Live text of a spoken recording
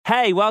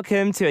Hey,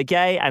 welcome to A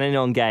Gay and a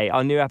Non-Gay.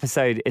 Our new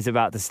episode is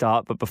about to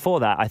start, but before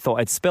that, I thought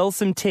I'd spill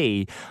some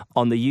tea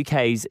on the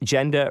UK's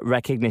Gender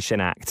Recognition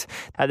Act.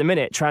 At the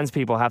minute, trans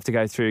people have to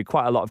go through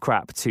quite a lot of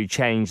crap to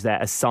change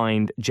their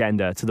assigned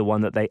gender to the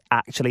one that they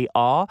actually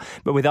are.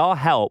 But with our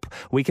help,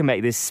 we can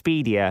make this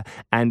speedier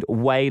and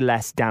way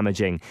less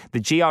damaging. The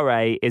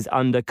GRA is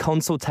under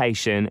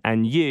consultation,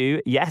 and you,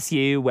 yes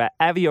you,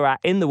 wherever you're at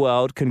in the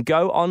world, can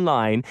go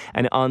online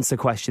and answer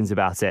questions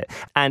about it.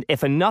 And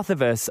if enough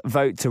of us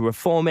vote to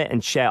reform it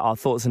and share our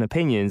thoughts and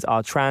opinions,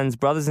 our trans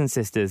brothers and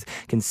sisters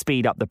can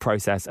speed up the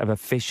process of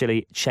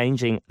officially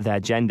changing their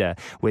gender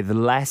with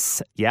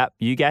less, yep,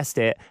 you guessed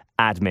it,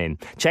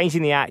 admin.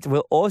 Changing the act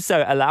will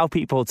also allow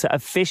people to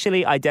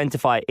officially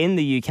identify in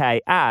the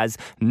UK as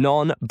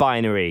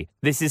non-binary.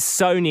 This is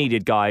so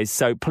needed, guys,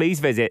 so please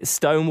visit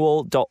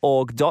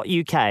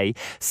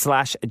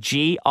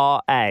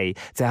stonewall.org.uk/GRA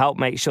to help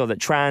make sure that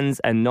trans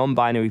and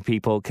non-binary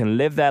people can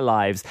live their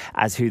lives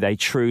as who they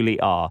truly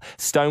are.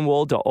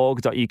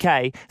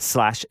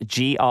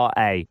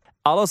 stonewall.org.uk/GRA.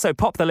 I'll also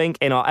pop the link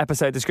in our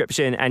episode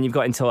description, and you've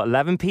got until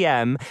 11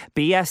 p.m.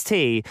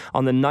 BST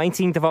on the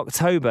 19th of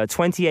October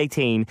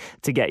 2018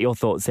 to get your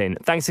thoughts in.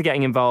 Thanks for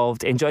getting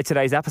involved. Enjoy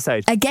today's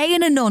episode. A Gay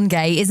and a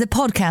Non-Gay is a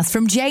podcast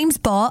from James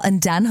Barr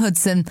and Dan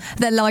Hudson.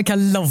 They're like a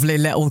lovely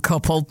little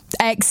couple,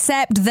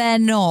 except they're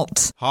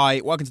not. Hi,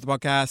 welcome to the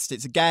podcast.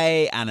 It's A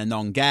Gay and a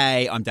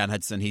Non-Gay. I'm Dan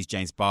Hudson. He's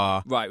James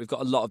Barr. Right, we've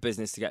got a lot of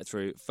business to get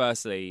through.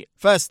 Firstly,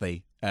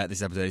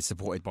 this episode is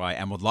supported by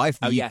Emerald Life,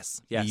 the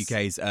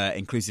UK's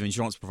inclusive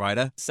insurance provider.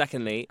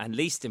 Secondly, and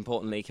least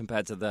importantly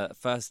compared to the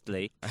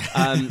firstly,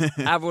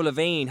 Avril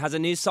Lavigne has a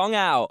new song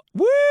out.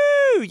 Woo!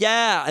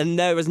 Yeah, and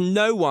there is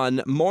no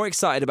one more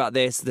excited about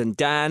this than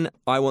Dan.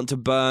 I want to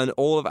burn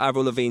all of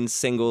Avril Lavigne's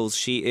singles.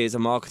 She is a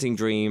marketing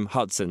dream.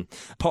 Hudson.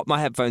 Pop my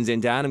headphones in,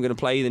 Dan. I'm going to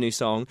play you the new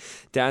song.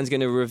 Dan's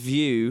going to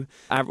review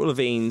Avril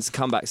Lavigne's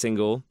comeback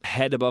single,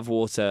 Head Above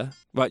Water.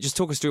 Right, just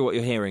talk us through what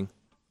you're hearing.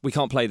 We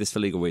can't play this for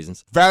legal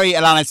reasons. Very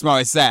Alanis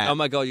Morissette. Oh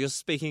my God, you're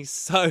speaking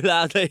so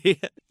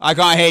loudly. I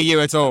can't hear you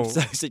at all.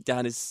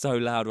 Dan is so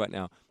loud right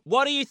now.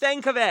 What do you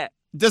think of it?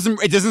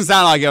 It doesn't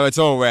sound like you at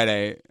all,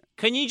 really.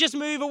 Can you just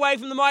move away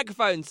from the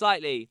microphone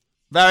slightly?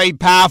 Very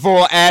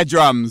powerful air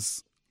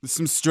drums. There's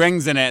some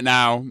strings in it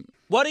now.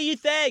 What do you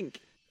think?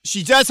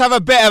 She does have a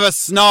bit of a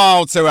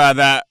snarl to her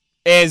that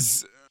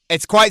is...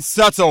 It's quite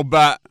subtle,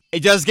 but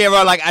it does give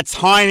her like a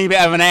tiny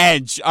bit of an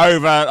edge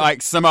over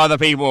like some other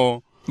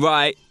people.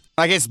 Right.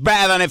 Like, it's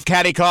better than if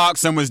Kelly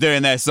Clarkson was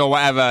doing this or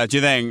whatever, do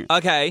you think?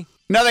 Okay.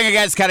 Nothing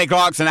against Kelly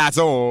Clarkson at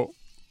all.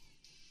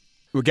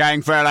 We're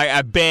going for, like,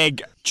 a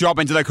big drop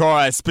into the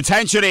chorus.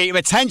 Potentially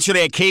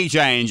a key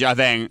change, I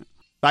think.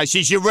 Like,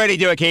 she should really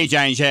do a key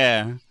change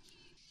here.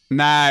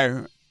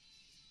 No.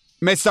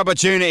 Missed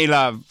opportunity,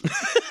 love.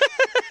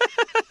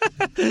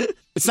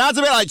 It sounds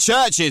a bit like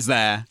Churches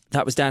there.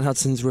 That was Dan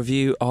Hudson's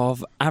review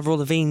of Avril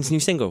Lavigne's new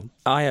single.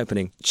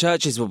 Eye-opening.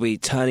 Churches will be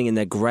turning in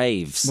their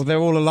graves. Well, they're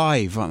all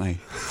alive, aren't they?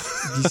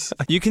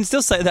 You can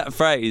still say that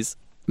phrase.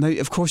 No,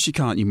 of course you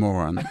can't, you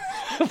moron.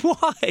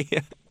 Why?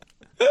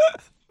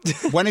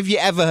 When have you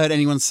ever heard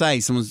anyone say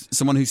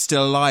someone who's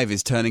still alive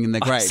is turning in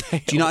their grave?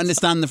 Do you not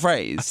understand the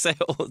phrase? I say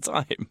it all the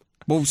time.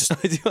 Well,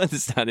 I do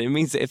understand it. It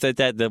means that if they're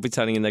dead, they'll be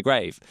turning in their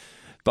grave.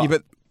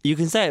 But you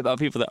can say it about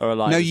people that are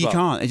alive. No, as you well.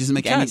 can't. It doesn't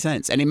make any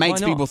sense. And it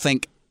makes people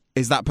think,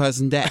 is that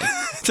person dead?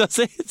 Does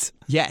it?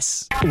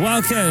 Yes.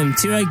 Welcome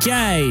to A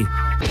Gay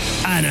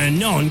and a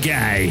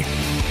Non-Gay.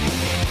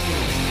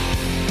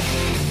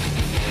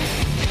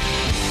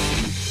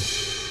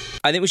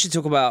 I think we should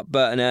talk about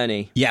Bert and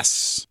Ernie.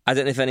 Yes. I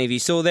don't know if any of you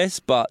saw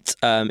this, but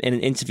in an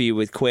interview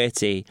with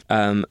Queerty,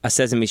 a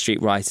Sesame Street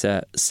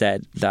writer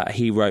said that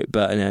he wrote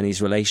Bert and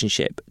Ernie's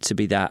relationship to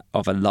be that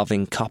of a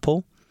loving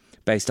couple,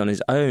 based on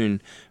his own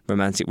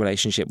romantic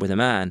relationship with a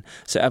man.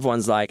 So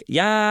everyone's like,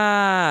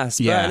 yes,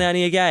 Bert and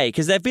Ernie are gay.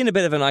 Because they've been a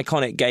bit of an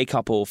iconic gay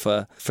couple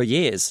for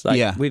years.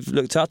 Like, we've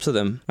looked up to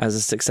them as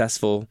a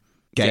successful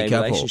gay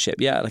relationship.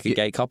 Yeah, like a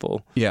gay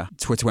couple. Yeah.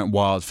 Twitter went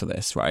wild for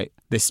this, right?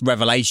 This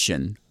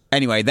revelation.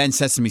 Anyway, then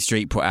Sesame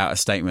Street put out a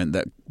statement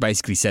that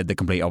basically said the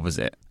complete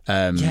opposite.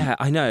 Yeah,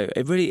 I know.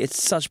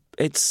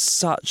 It's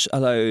such a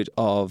load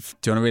of...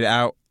 Do you want to read it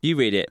out? You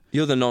read it.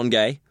 You're the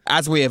non-gay.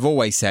 As we have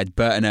always said,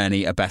 Bert and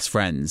Ernie are best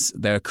friends.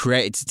 They are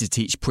created to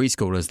teach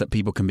preschoolers that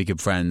people can be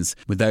good friends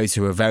with those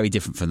who are very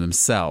different from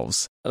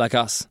themselves. Like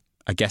us.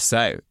 I guess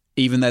so.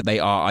 Even though they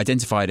are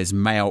identified as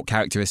male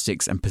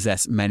characteristics and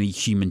possess many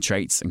human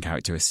traits and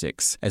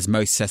characteristics, as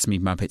most Sesame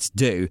Muppets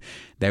do,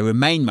 they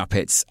remain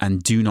Muppets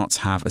and do not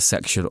have a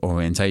sexual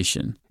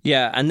orientation.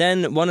 Yeah, and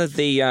then one of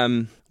the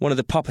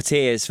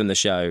puppeteers from the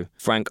show,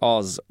 Frank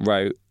Oz,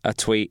 wrote a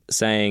tweet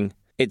saying,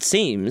 "It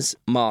seems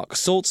Mark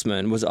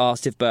Saltzman was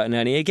asked if Bert and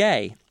Ernie are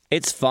gay.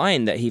 It's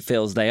fine that he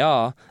feels they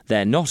are.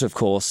 They're not, of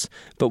course.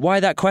 But why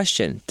that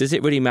question? Does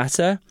it really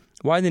matter?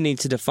 Why the need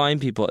to define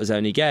people as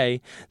only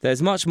gay?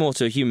 There's much more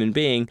to a human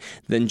being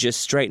than just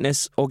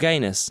straightness or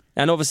gayness."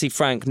 And obviously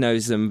Frank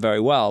knows them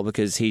very well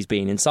because he's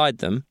been inside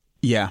them.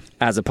 Yeah.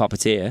 As a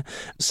puppeteer.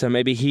 So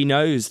maybe he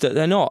knows that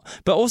they're not.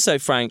 But also,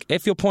 Frank,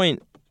 if your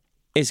point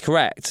is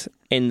correct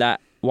in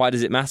that why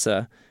does it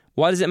matter?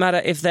 Why does it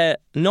matter if they're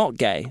not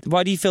gay?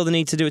 Why do you feel the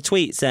need to do a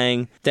tweet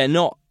saying they're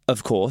not,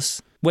 of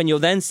course, when you're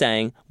then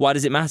saying, why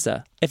does it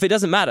matter? If it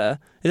doesn't matter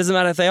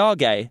if they are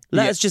gay.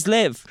 Let us just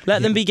live.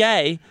 Let them be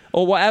gay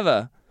or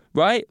whatever,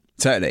 right?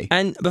 Totally.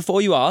 And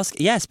before you ask,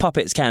 yes,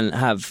 puppets can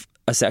have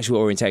a sexual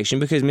orientation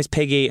because Miss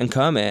Piggy and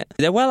Kermit,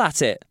 they're well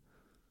at it.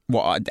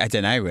 What? I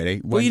don't know,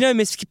 really. Well, you know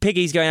Miss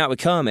Piggy's going out with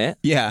Kermit.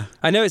 Yeah.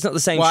 I know it's not the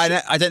same...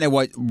 Well, I don't know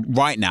what...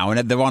 Right now,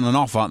 and they're on and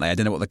off, aren't they? I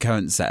don't know what the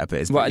current setup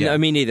is. Right, no,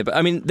 me neither. But,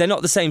 I mean, they're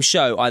not the same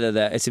show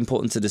either. It's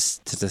important to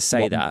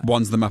say that.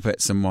 One's the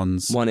Muppets and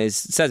one's... One is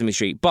Sesame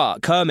Street.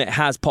 But Kermit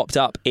has popped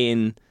up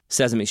in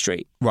Sesame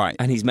Street. Right.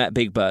 And he's met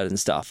Big Bird and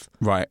stuff.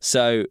 Right.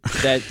 So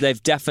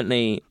they've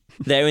definitely...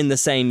 They're in the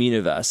same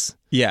universe.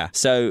 Yeah.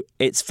 So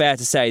it's fair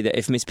to say that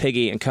if Miss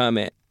Piggy and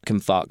Kermit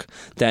can fuck,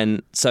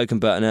 then so can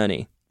Bert and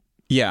Ernie.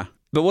 Yeah.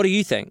 But what do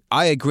you think?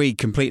 I agree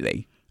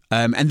completely.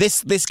 And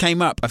this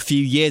came up a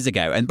few years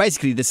ago, and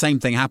basically the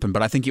same thing happened,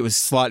 but I think it was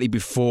slightly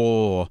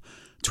before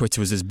Twitter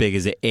was as big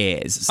as it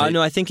is. So,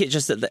 I think it's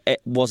just that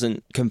it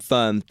wasn't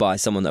confirmed by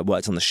someone that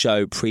worked on the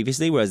show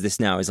previously, whereas this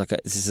now is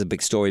this is a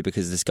big story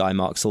because this guy,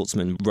 Mark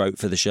Saltzman, wrote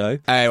for the show.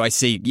 Oh, I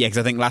see. Yeah, because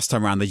I think last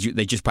time around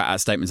they just put out a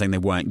statement saying they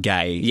weren't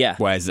gay. Yeah.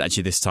 Whereas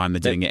actually this time they're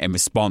doing it in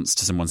response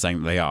to someone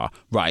saying that they are.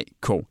 Right,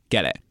 cool,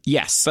 get it.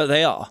 Yes. But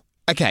they are.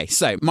 Okay,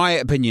 so my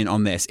opinion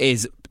on this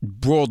is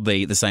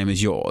broadly the same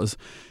as yours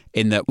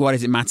in that why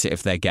does it matter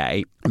if they're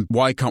gay?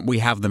 Why can't we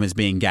have them as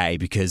being gay?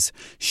 Because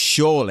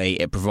surely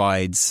it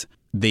provides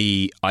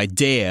the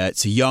idea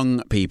to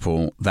young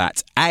people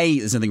that A,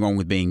 there's nothing wrong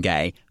with being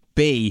gay,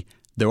 B,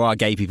 there are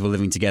gay people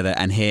living together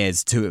and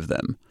here's two of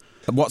them.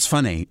 What's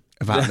funny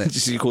about this?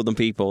 Just you call them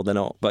people, they're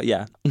not. But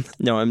yeah,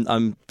 no,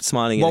 I'm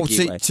smiling in a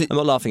cute way. I'm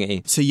not laughing at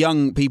you. To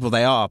young people,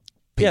 they are people.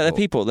 Yeah,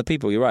 they're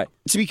people, you're right.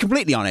 To be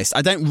completely honest,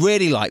 I don't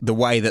really like the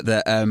way that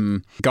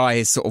the guy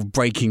is sort of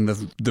breaking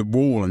the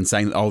wall and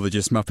saying, oh, they're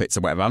just Muppets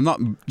or whatever. I'm not,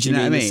 do you know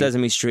what I mean? The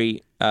Sesame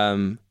Street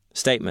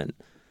statement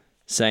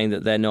saying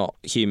that they're not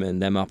human,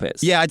 they're Muppets.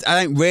 Yeah,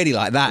 I don't really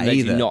like that and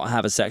either. They do not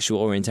have a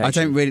sexual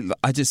orientation.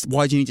 Why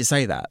do you need to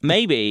say that?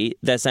 Maybe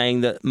they're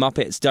saying that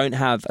Muppets don't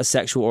have a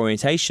sexual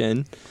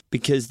orientation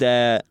because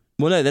they're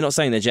not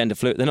saying they're gender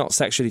fluid. They're not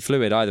sexually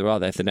fluid either, are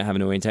they, if they don't have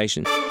an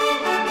orientation?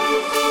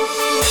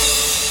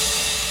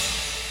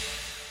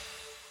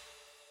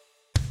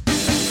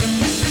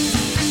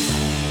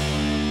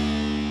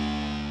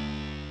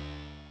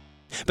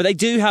 But they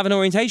do have an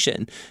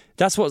orientation.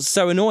 That's what's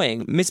so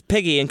annoying. Miss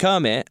Piggy and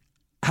Kermit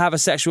have a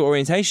sexual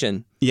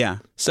orientation. Yeah.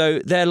 So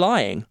they're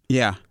lying.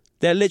 Yeah.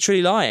 They're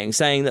literally lying,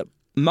 saying that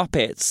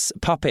Muppets,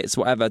 puppets,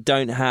 whatever,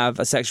 don't have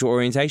a sexual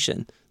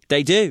orientation.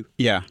 They do.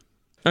 Yeah.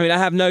 I mean, I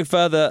have no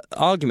further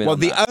argument. Well, on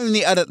the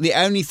that.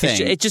 only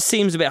thing it just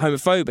seems a bit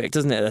homophobic,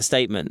 doesn't it? A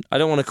statement. I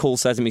don't want to call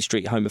Sesame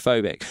Street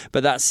homophobic,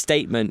 but that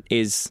statement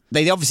is.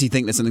 They obviously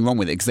think there's something wrong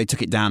with it because they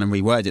took it down and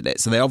reworded it.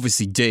 So they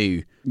obviously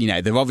do. You know,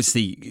 they've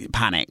obviously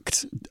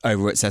panicked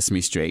over at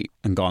Sesame Street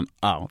and gone,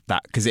 oh,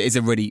 that because it is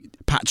a really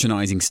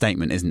patronising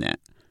statement, isn't it?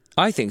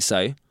 I think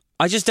so.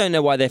 I just don't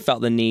know why they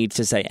felt the need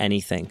to say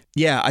anything.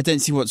 Yeah, I don't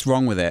see what's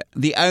wrong with it.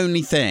 The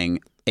only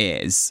thing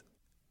is,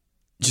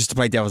 just to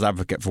play devil's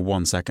advocate for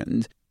 1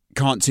 second,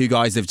 can't two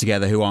guys live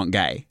together who aren't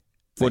gay?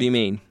 What do you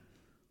mean?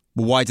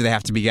 Well, why do they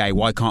have to be gay?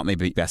 Why can't they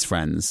be best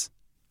friends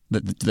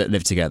that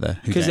live together?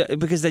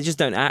 Because they just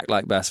don't act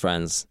like best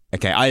friends.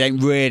 Okay, I don't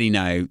really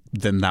know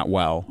them that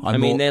well.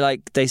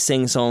 They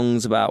sing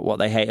songs about what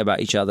they hate about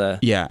each other.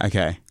 Yeah,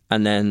 okay.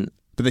 And then...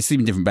 But they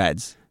sleep in different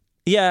beds.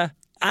 Yeah.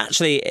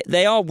 Actually,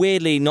 they are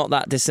weirdly not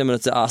that dissimilar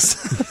to us.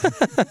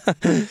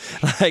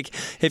 Like,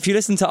 if you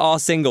listen to our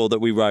single that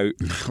we wrote,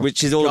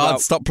 which is all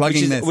about... stop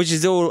plugging this. Which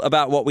is all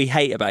about what we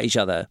hate about each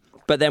other.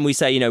 But then we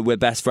say, we're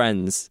best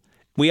friends.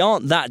 We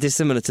aren't that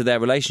dissimilar to their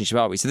relationship,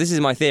 are we? So this is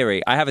my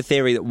theory. I have a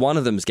theory that one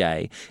of them's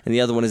gay and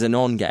the other one is a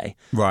non-gay.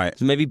 Right.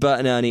 So maybe Bert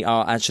and Ernie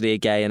are actually a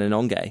gay and a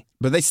non-gay.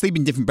 But they sleep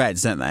in different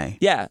beds, don't they?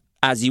 Yeah,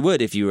 as you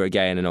would if you were a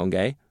gay and a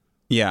non-gay.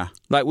 Yeah.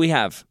 Like we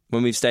have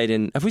when we've stayed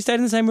in... Have we stayed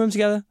in the same room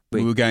together?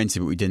 We were going to,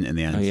 but we didn't in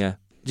the end. Oh, yeah.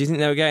 Do you think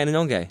they were gay and a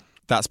non-gay?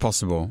 That's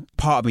possible.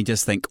 Part of me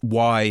does think,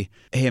 why...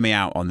 Hear me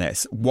out on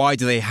this. Why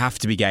do they have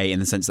to be gay in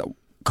the sense that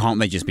can't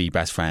they just be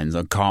best friends?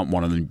 Or can't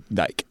one of them...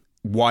 Like,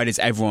 why does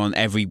everyone...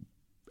 As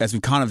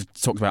we've kind of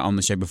talked about on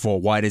the show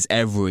before, why does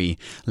every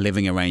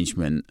living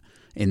arrangement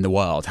in the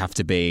world have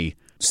to be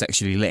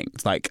sexually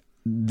linked? Like,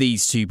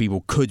 these two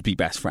people could be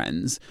best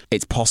friends.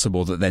 It's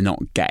possible that they're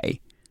not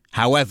gay.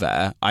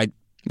 However,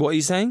 What are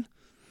you saying?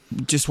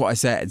 Just what I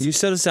said. You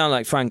sort of sound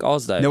like Frank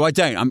Oz, though. No, I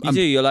don't. You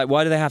do. You're like,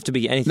 why do they have to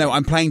be anything? No,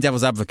 I'm playing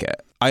devil's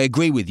advocate. I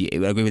agree with you.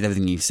 I agree with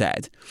everything you've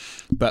said.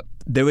 But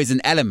there is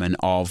an element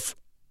of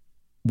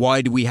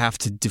why do we have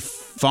to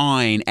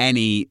define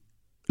any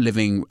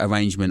living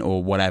arrangement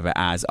or whatever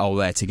as, oh,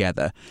 they're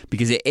together?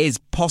 Because it is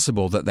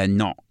possible that they're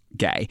not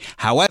gay.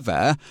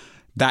 However,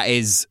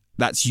 that's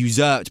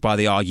usurped by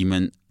the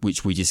argument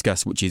which we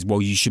discussed, which is,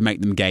 well, you should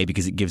make them gay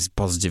because it gives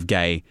positive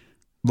gay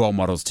role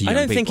models to young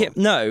people.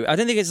 I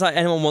don't think it's like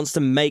anyone wants to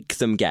make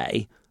them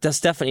gay. That's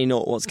definitely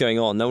not what's going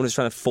on. No one is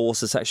trying to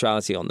force a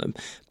sexuality on them.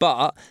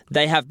 But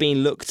they have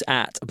been looked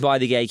at by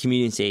the gay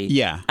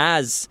community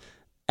as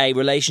a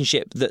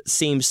relationship that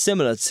seems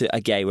similar to a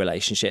gay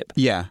relationship.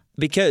 Yeah.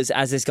 Because,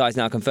 as this guy's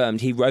now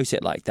confirmed, he wrote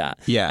it like that.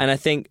 Yeah. And I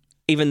think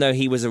even though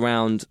he was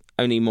around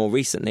only more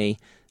recently,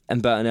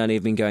 and Bert and Ernie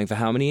have been going for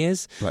how many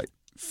years? Like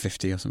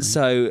 50 or something.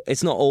 So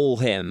it's not all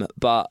him,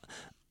 but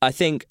I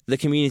think the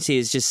community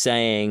is just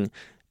saying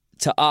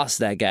to us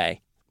they're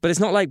gay. But it's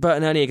not like Bert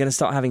and Ernie are going to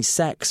start having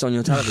sex on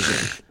your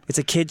television. It's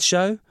a kids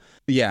show.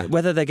 Yeah.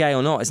 Whether they're gay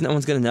or not, no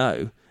one's going to know.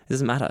 It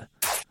doesn't matter.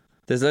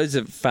 There's loads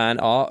of fan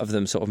art of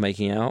them sort of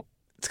making out.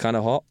 It's kind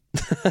of hot.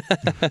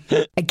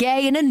 A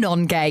gay and a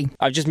non-gay.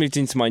 I've just moved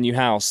into my new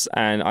house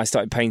and I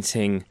started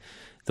painting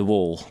the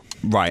wall.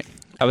 Right.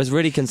 I was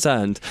really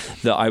concerned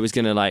that I was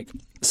going to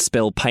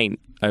spill paint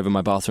over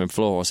my bathroom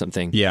floor or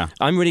something. Yeah.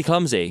 I'm really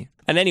clumsy.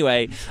 And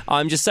anyway,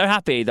 I'm just so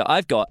happy that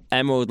I've got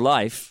Emerald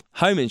Life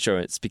home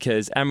insurance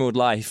because Emerald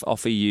Life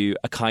offer you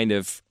a kind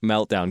of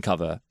meltdown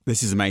cover.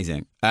 This is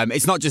amazing.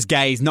 It's not just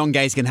gays.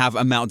 Non-gays can have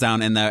a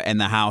meltdown in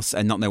their house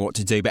and not know what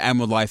to do. But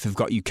Emerald Life have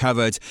got you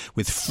covered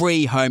with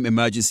free home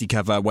emergency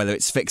cover, whether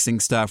it's fixing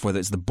stuff, whether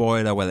it's the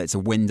boiler, whether it's a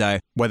window,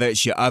 whether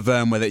it's your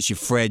oven, whether it's your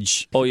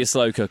fridge. Or your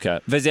slow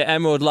cooker. Visit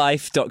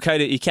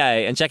emeraldlife.co.uk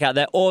and check out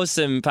their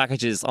awesome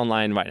packages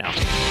online right now.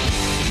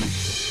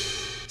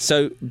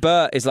 So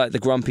Bert is like the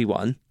grumpy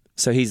one.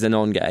 So he's the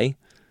non-gay.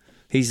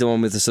 He's the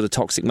one with the sort of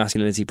toxic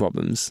masculinity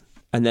problems.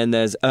 And then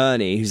there's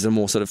Ernie, who's the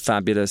more sort of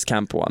fabulous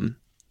camp one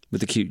with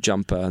the cute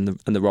jumper and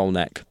the roll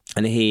neck.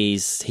 And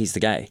he's the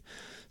gay.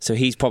 So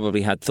he's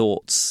probably had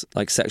thoughts,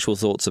 like sexual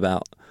thoughts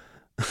about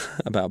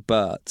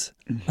Bert.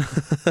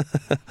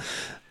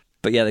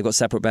 But yeah, they've got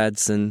separate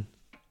beds and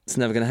it's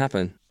never going to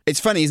happen. It's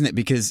funny, isn't it?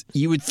 Because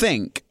you would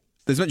think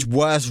there's much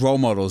worse role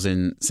models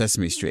in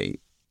Sesame Street.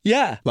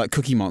 Yeah. Like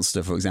Cookie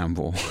Monster, for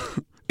example,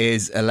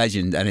 is a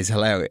legend and is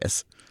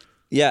hilarious.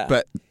 Yeah.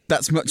 But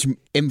that's much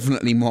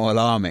infinitely more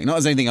alarming. Not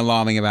there's anything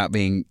alarming about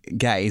being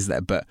gay, is there?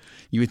 But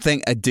you would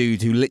think a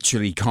dude who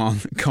literally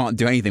can't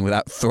do anything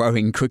without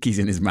throwing cookies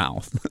in his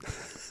mouth.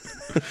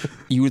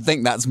 You would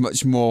think that's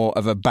much more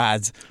of a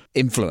bad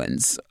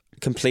influence.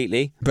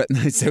 Completely. But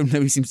so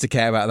nobody seems to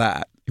care about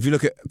that. If you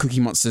look at Cookie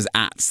Monster's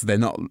ads, they're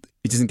not.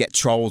 He doesn't get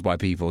trolled by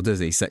people, does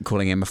he?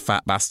 Calling him a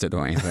fat bastard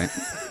or anything.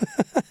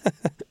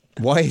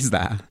 Why is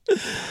that?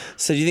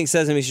 So do you think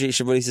Sesame Street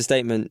should release a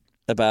statement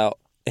about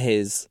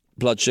his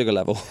blood sugar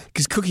level?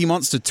 Because Cookie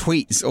Monster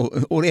tweets,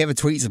 all he ever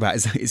tweets about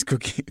is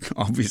cookie.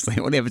 Obviously,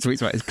 all he ever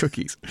tweets about is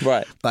cookies.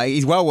 Right. Like,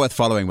 he's well worth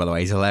following, by the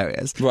way. He's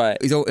hilarious. Right.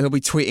 He'll be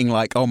tweeting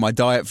like, "Oh, my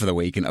diet for the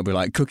week," and I'll be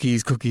like,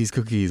 "Cookies, cookies,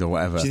 cookies," or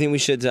whatever. Do you think we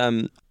should?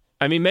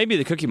 I mean, maybe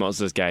the Cookie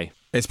Monster's gay.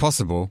 It's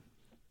possible.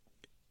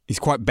 He's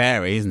quite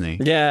beary, isn't he?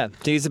 Yeah,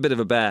 he's a bit of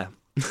a bear.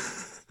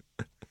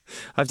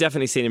 I've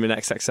definitely seen him in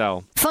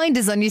XXL. Find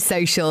us on your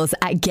socials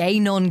at Gay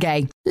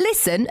Non-Gay.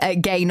 Listen at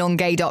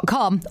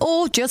gaynongay.com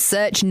or just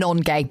search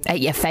Non-Gay at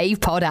your fave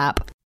pod app.